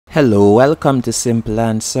Hello, welcome to Simple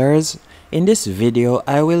Answers. In this video,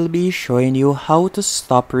 I will be showing you how to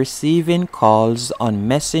stop receiving calls on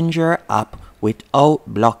Messenger app without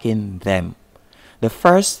blocking them. The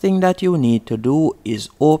first thing that you need to do is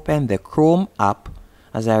open the Chrome app,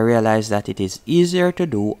 as I realize that it is easier to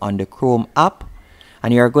do on the Chrome app,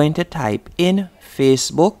 and you're going to type in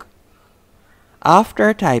Facebook.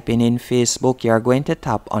 After typing in Facebook, you're going to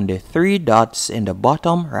tap on the three dots in the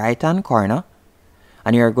bottom right hand corner,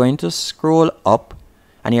 and you're going to scroll up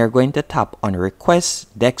and you're going to tap on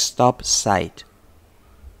Request Desktop Site.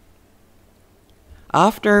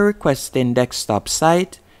 After requesting desktop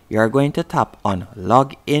site, you're going to tap on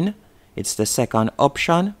Log In. It's the second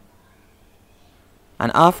option.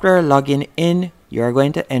 And after logging in, you're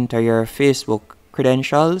going to enter your Facebook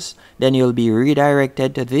credentials. Then you'll be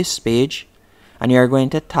redirected to this page and you're going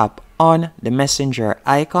to tap on the Messenger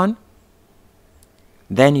icon.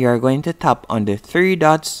 Then you're going to tap on the three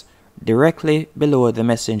dots directly below the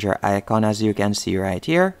Messenger icon, as you can see right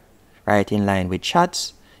here, right in line with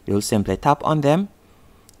chats. You'll simply tap on them.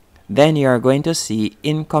 Then you're going to see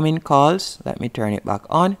incoming calls. Let me turn it back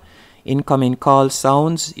on. Incoming call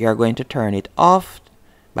sounds, you're going to turn it off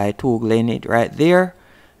by toggling it right there.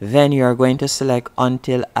 Then you're going to select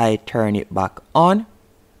until I turn it back on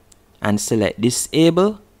and select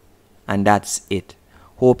disable, and that's it.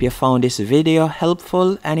 Hope you found this video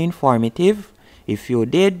helpful and informative. If you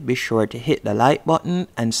did, be sure to hit the like button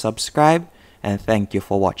and subscribe, and thank you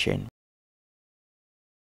for watching.